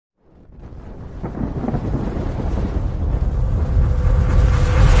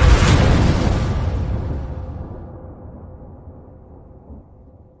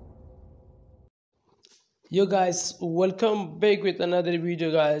Yo guys, welcome back with another video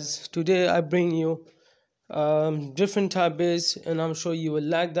guys. Today I bring you different type base, and I'm sure you will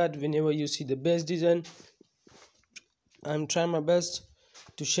like that whenever you see the base design. I'm trying my best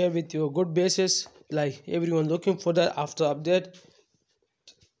to share with you good bases, like everyone looking for that after update.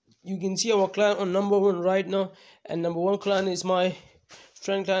 You can see our client on number 1 right now, and number 1 client is my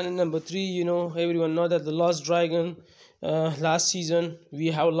friend client, and number 3, everyone know that the Lost Dragon last season we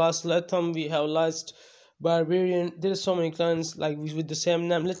have lost Th15, we have lost Barbarian. There's so many clients like with the same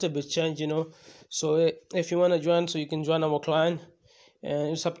name, little bit change, so if you want to join, so you can join our client, and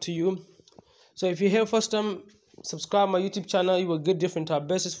it's up to you. So if you're here first time, subscribe my YouTube channel. You will get different type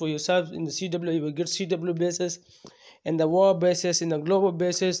bases for yourself. In the CW you will get CW bases, and the war bases, in the global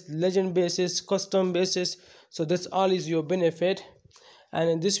bases, legend bases, custom bases. So that's all is your benefit.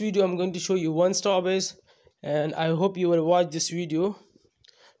 And in this video I'm going to show you 1-star base, and I hope you will watch this video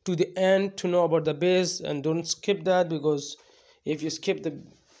to the end to know about the base, and don't skip that, because if you skip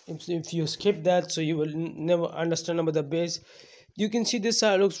that, so you will never understand about the base. You can see this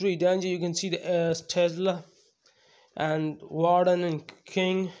side looks really dangerous. You can see the Tesla and Warden and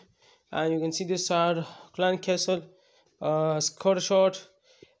King, and you can see this side Clan Castle, Scott Shot,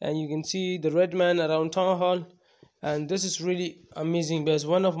 and you can see the Red Man around Town Hall. And this is really amazing base,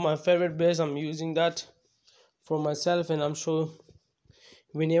 one of my favorite base. I'm using that for myself, and I'm sure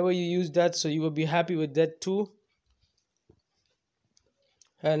whenever you use that, so you will be happy with that too.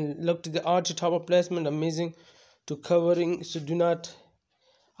 And look to the archer tower placement, amazing to covering. So do not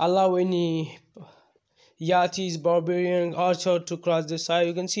allow any Yatis, Barbarian, archer to cross this side.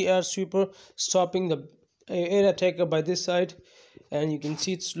 You can see air sweeper stopping the air attacker by this side, and you can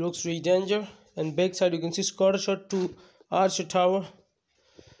see it looks really danger. And back side you can see Scottish shot to archer tower.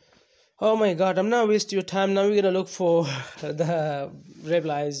 Oh my god, I'm not wasting your time. Now we're gonna look for the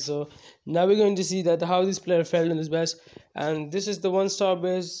replies. So now we're going to see that how this player failed in this base, and this is the 1-star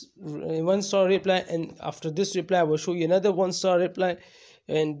base, 1-star reply. And after this reply I will show you another 1-star reply.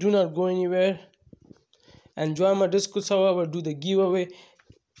 And do not go anywhere, and join my Discord server. I will do the giveaway,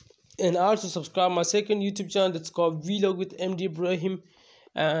 and also subscribe my second YouTube channel that's called Vlog with MD Ibrahim,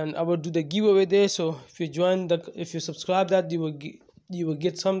 and I will do the giveaway there. So if you subscribe that, you will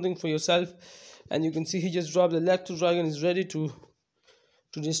get something for yourself. And you can see he just dropped the Electro Dragon, is ready to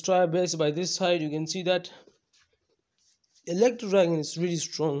destroy a base by this side. You can see that Electro Dragon is really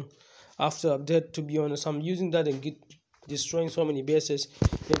strong after update, to be honest. I'm using that and destroying so many bases.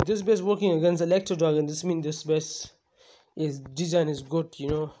 If this base working against Electro Dragon, this means this base design is good,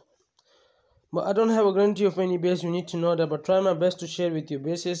 But I don't have a guarantee of any base, you need to know that. But try my best to share with you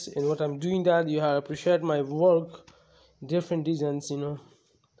bases, and what I'm doing that you have appreciate my work, different designs.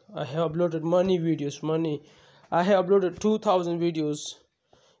 I have uploaded many videos. I have uploaded 2,000 videos.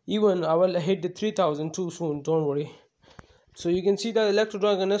 Even I will hit the 3,000 too soon, don't worry. So you can see that Electro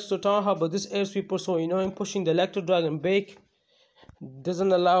Dragon next to Town Hall, but this air sweeper, so I'm pushing the Electro Dragon back,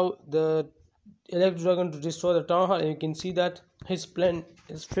 doesn't allow the Electro Dragon to destroy the Town Hall. And you can see that his plan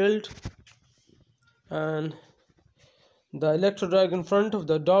is filled, and the Electro Dragon front of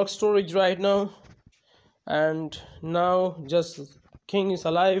the dark storage right now. And now just King is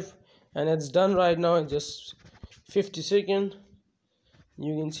alive, and it's done right now in just 50 seconds.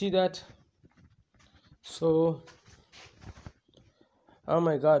 You can see that. So oh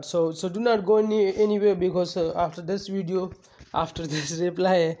my god, so do not go anywhere, because after this video, after this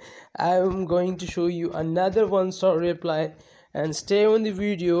reply, I'm going to show you another 1-star reply. And stay on the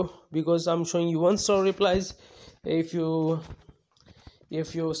video, because I'm showing you 1-star replies. If you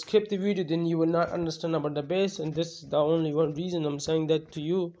skip the video, then you will not understand about the base, and this is the only one reason I'm saying that to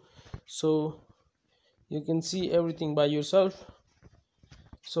you, so you can see everything by yourself.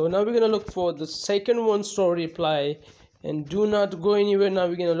 So now we're gonna look for the second 1-star reply, and do not go anywhere. Now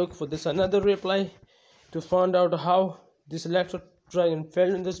we're gonna look for this another reply to find out how this Electro Dragon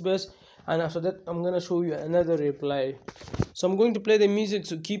fell in this base. And after that I'm gonna show you another reply. So I'm going to play the music,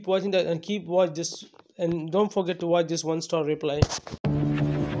 so keep watching that, and keep watch this, and don't forget to watch this 1-star reply.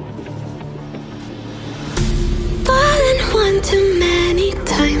 Fallen one too many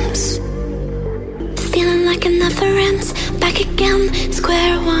times, feeling like it never ends. Back again,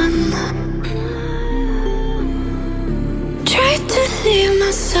 square one. Tried to leave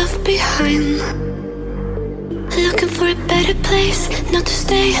myself behind, looking for a better place, not to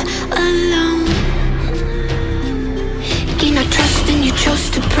stay alone. Gain our trust and you chose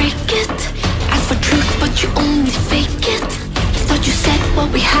to break it. Ask for truth but you only fake it. Thought you said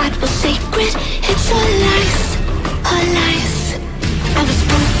what we had was sacred. It's all lies, all lies. I was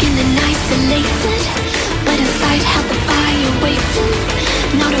broken and isolated, but inside held the fire waiting.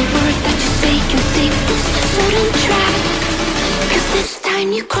 Not a word that you say can save us.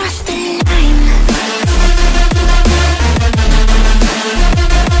 time you crossed the line.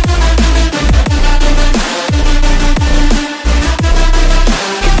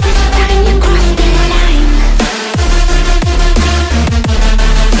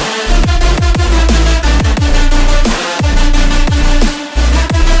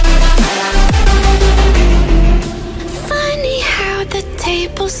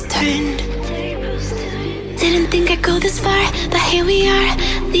 Didn't think I'd go this far, but here we are,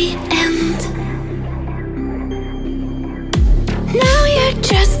 the end. Now you're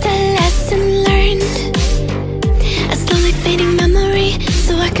just a lesson learned, a slowly fading memory,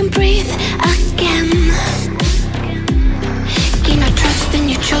 so I can breathe again. Gain our trust and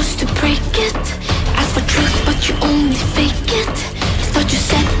you chose to break it. Asked for truth but you only fake it. Thought you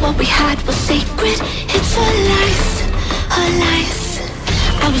said what we had was sacred. It's all lies, all lies.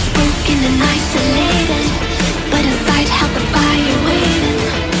 I was broken and isolated, but inside held the fire waiting.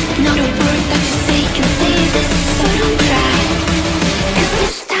 Not a word that you say can save this, so don't try, 'cause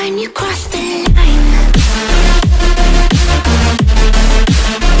this time you crossed the line.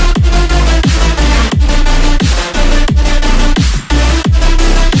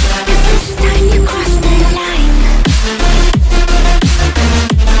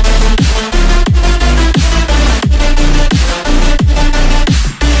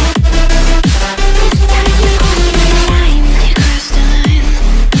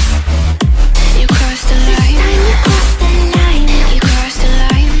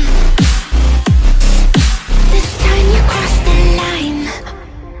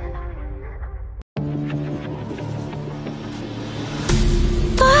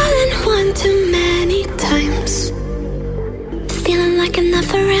 Too many times, feeling like it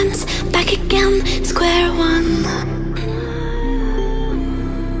never ends. Back again, square one.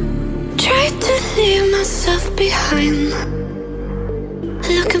 Tried to leave myself behind,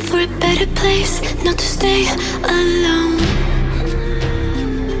 looking for a better place, not to stay alone.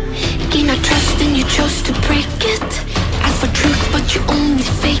 Gain our trust and you chose to break it. Asked for truth but you only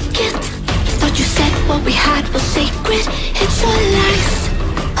fake it. Thought you said what we had was sacred. It's all lies,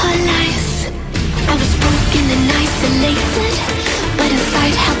 all lies. I was broken and isolated, but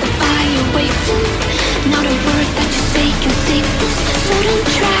inside held the fire waiting. Not a word that you say can save this, so don't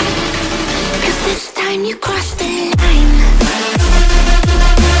try, 'cause this time you crossed the line.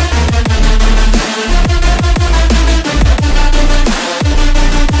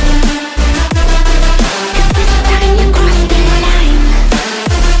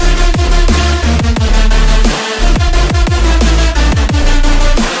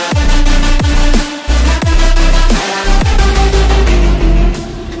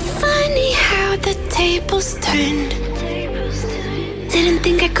 Turned. Didn't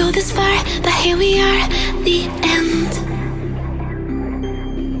think I'd go this far, but here we are, the end.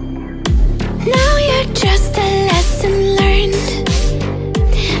 Now you're just a lesson learned,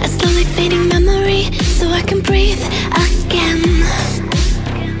 a slowly fading memory, so I can breathe again.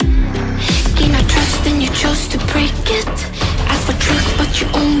 Gain our trust and you chose to break it. Asked for truth but you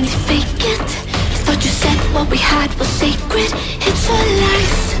only fake it. Thought you said what we had was sacred. It's all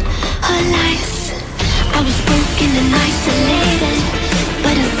lies, all lies. I was broken and isolated,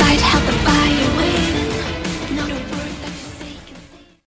 but inside held the fire